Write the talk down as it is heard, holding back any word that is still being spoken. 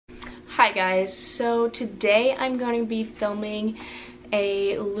Hi guys, so today I'm going to be filming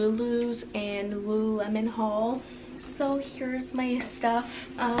a Lulu's and Lululemon haul. So here's my stuff.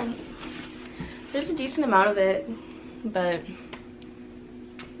 There's a decent amount of it, but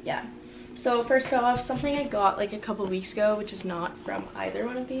yeah. So first off, something I got like a couple weeks ago, which is not from either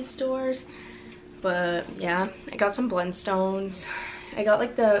one of these stores, but yeah, I got some Blendstones. I got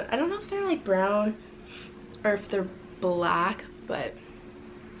like I don't know if they're like brown or if they're black, but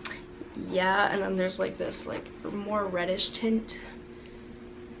yeah. And then there's like this like more reddish tint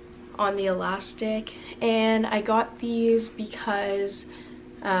on the elastic, and I got these because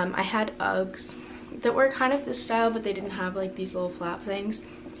I had Uggs that were kind of this style, but they didn't have like these little flap things,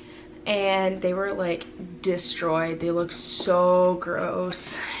 and they were like destroyed. They look so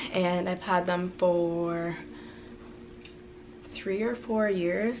gross, and I've had them for 3 or 4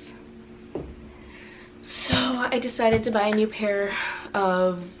 years. So I decided to buy a new pair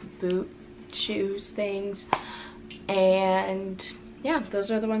of boot shoes things, and yeah, those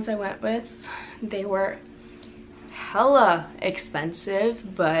are the ones I went with. They were hella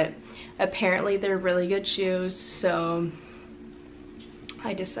expensive, but apparently they're really good shoes, so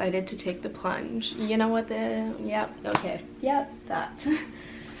I decided to take the plunge. You know what that.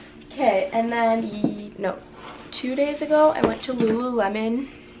 Okay, and then, no, 2 days ago I went to Lululemon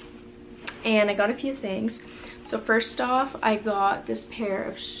and I got a few things. So first off, I got this pair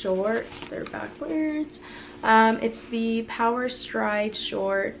of shorts. They're backwards. It's the Power Stride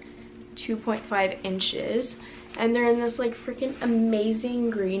short, 2.5 inches. And they're in this like freaking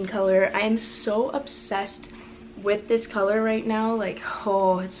amazing green color. I am so obsessed with this color right now. Like,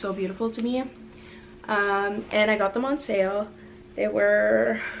 oh, it's so beautiful to me. And I got them on sale. They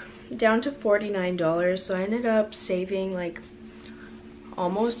were down to $49, so I ended up saving like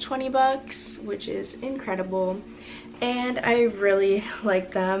almost 20 bucks, which is incredible. And I really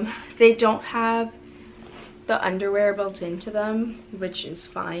like them. They don't have the underwear built into them, which is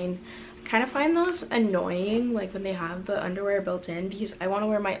fine. I kind of find those annoying, like when they have the underwear built in, because I want to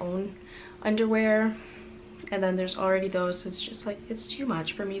wear my own underwear, and then there's already those, so it's just like, it's too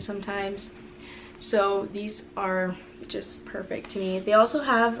much for me sometimes. So these are just perfect to me. They also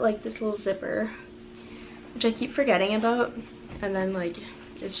have like this little zipper, which I keep forgetting about, and then like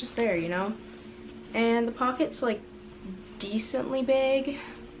it's just there, you know. And the pocket's like decently big.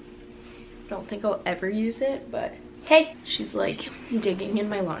 Don't think I'll ever use it, but hey, she's like digging in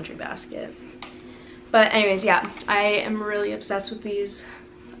my laundry basket. But anyways, yeah, I am really obsessed with these,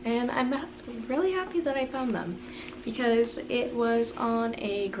 and I'm really happy that I found them because it was on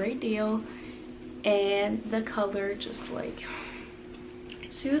a great deal, and the color just like,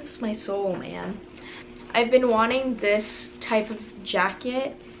 it soothes my soul, man. I've been wanting this type of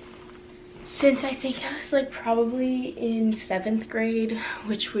jacket since I think I was like probably in 7th grade,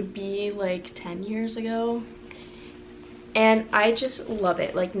 which would be like 10 years ago. And I just love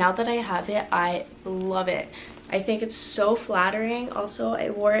it. Like, now that I have it, I love it. I think it's so flattering. Also, I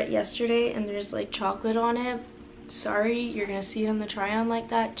wore it yesterday and there's like chocolate on it. Sorry, you're gonna see it on the try on like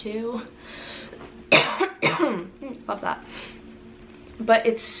that too. Love that. But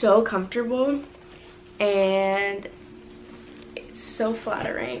it's so comfortable and it's so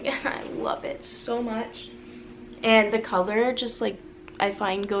flattering, and I love it so much. And the color just like, I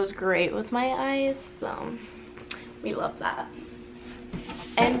find goes great with my eyes, so we love that.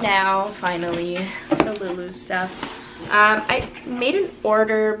 And now finally the Lulu's stuff. I made an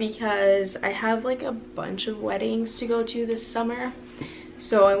order because I have like a bunch of weddings to go to this summer,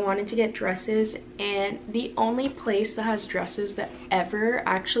 so I wanted to get dresses, and the only place that has dresses that ever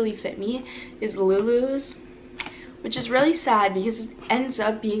actually fit me is Lulu's, which is really sad because it ends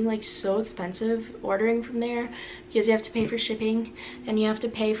up being like so expensive ordering from there, because you have to pay for shipping, and you have to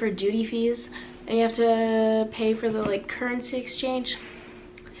pay for duty fees, and you have to pay for the like currency exchange.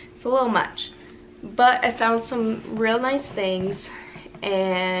 It's a little much, but I found some real nice things,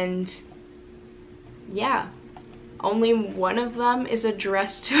 and yeah, only one of them is a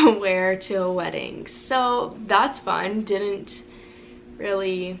dress to wear to a wedding, so that's fun. Didn't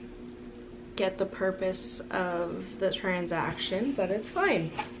really get the purpose of the transaction, but it's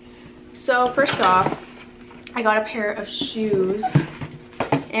fine. So first off, I got a pair of shoes,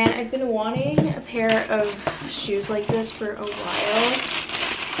 and I've been wanting a pair of shoes like this for a while.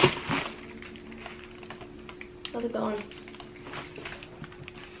 How's it going?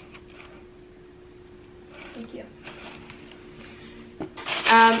 Thank you.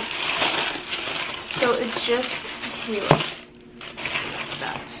 So it's just, wait,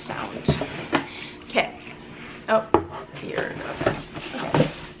 that sound. Okay. Oh, here. Okay.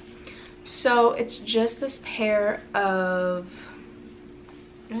 So it's just this pair of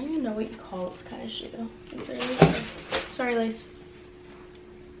I don't even know what you call this kind of shoe. These are really good. Sorry, Lace.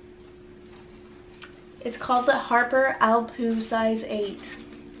 It's called the Harper Alpu size 8.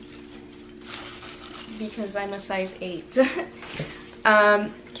 Because I'm a size 8.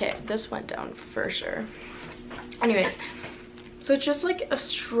 Okay, this went down for sure. Anyways, so it's just like a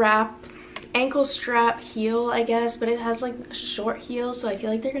strap, ankle strap heel, I guess, but it has like a short heel, so I feel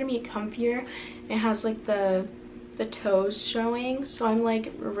like they're gonna be comfier. It has like the toes showing, so I'm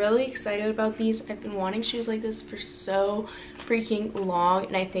like really excited about these. I've been wanting shoes like this for so freaking long,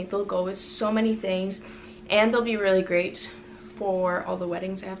 and I think they'll go with so many things, and they'll be really great for all the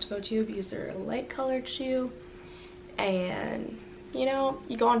weddings I have to go to because they're a light colored shoe. And you know,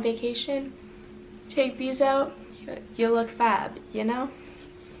 you go on vacation, take these out, you look fab, you know?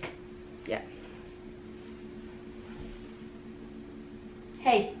 Yeah.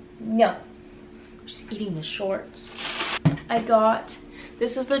 Hey, no. Just eating the shorts. I got,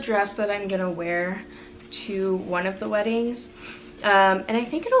 this is the dress that I'm gonna wear to one of the weddings. And I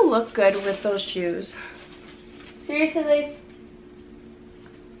think it'll look good with those shoes. Seriously, Lace?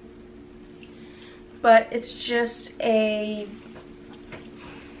 But it's just a,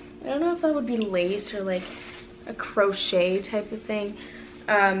 I don't know if that would be lace or like a crochet type of thing.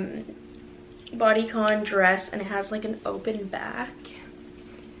 Bodycon dress, and it has like an open back.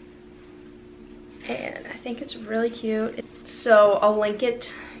 And I think it's really cute. So I'll link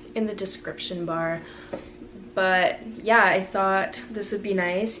it in the description bar. But yeah, I thought this would be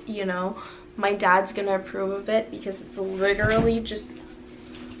nice, you know. My dad's gonna approve of it because it's literally just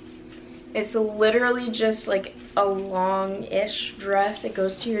like a long-ish dress. It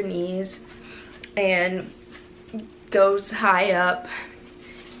goes to your knees and goes high up,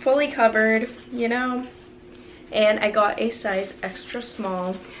 fully covered, you know. And I got a size extra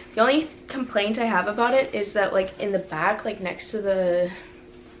small. The only complaint I have about it is that like in the back, like next to the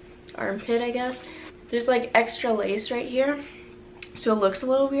armpit, I guess, there's like extra lace right here, so it looks a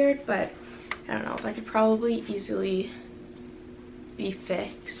little weird, but I don't know, that could probably easily be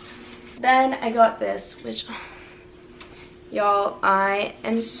fixed. Then I got this, which, y'all, I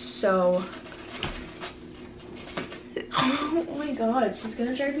am so, oh my god, she's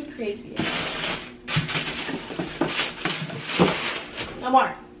gonna drive me crazy. No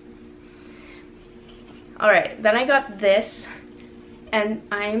more. Alright, then I got this, and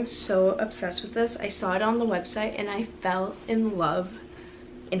I'm so obsessed with this. I saw it on the website and I fell in love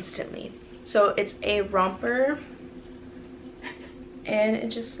instantly. So it's a romper, and it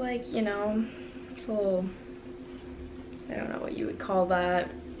just like, you know, it's a little, I don't know what you would call that,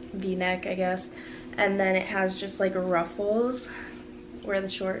 v-neck, I guess. And then it has just like ruffles where the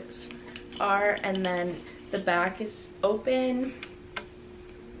shorts are, and then the back is open,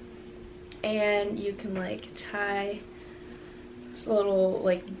 and you can like tie this little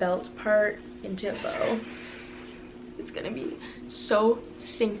like belt part into a bow. It's gonna be so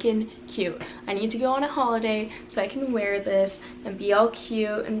stinking cute. I need to go on a holiday so I can wear this and be all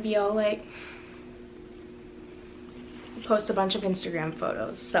cute and be all like, post a bunch of Instagram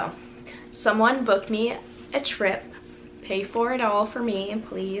photos. So someone book me a trip, pay for it all for me,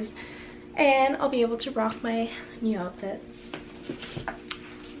 please, and I'll be able to rock my new outfits.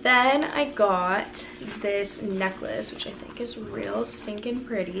 Then I got this necklace, which I think is real stinking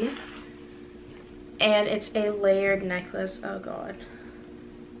pretty. And it's a layered necklace. Oh god.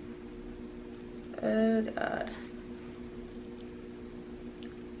 Oh god.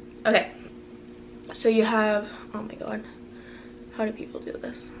 Okay. So you have, oh my god. How do people do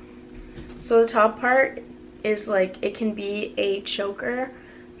this? So the top part is like, it can be a choker,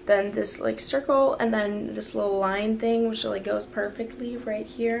 then this like circle, and then this little line thing which like goes perfectly right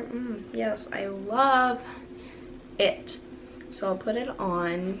here. Yes, I love it. So I'll put it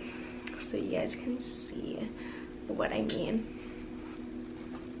on so you guys can see what I mean.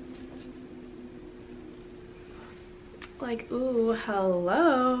 Like, ooh,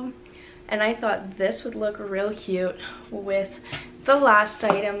 hello. And I thought this would look real cute with the last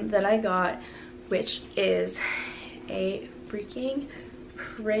item that I got, which is a freaking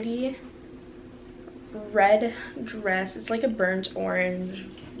pretty red dress. It's like a burnt orange,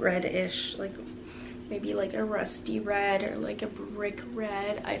 reddish, like maybe like a rusty red or like a brick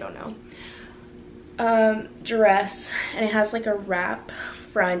red, I don't know, dress, and it has like a wrap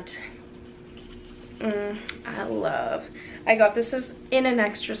front. I love. I got this as in an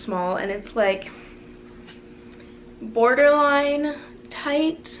extra small, and it's like borderline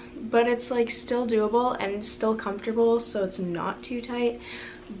tight, but it's like still doable and still comfortable, so it's not too tight.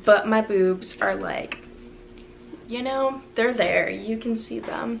 But my boobs are like, you know, they're there, you can see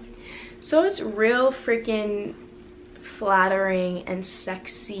them. So it's real freaking flattering and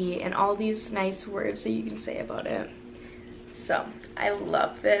sexy and all these nice words that you can say about it. So I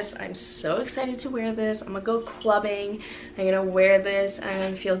love this. I'm so excited to wear this. I'm gonna go clubbing. I'm gonna wear this and I'm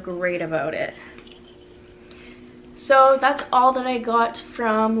gonna feel great about it. So that's all that I got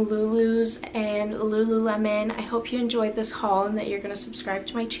from Lulu's and Lululemon. I hope you enjoyed this haul and that you're gonna subscribe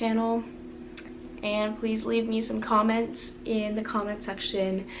to my channel. And please leave me some comments in the comment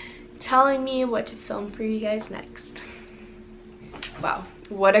section telling me what to film for you guys next. Wow,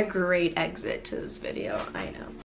 what a great exit to this video, I know.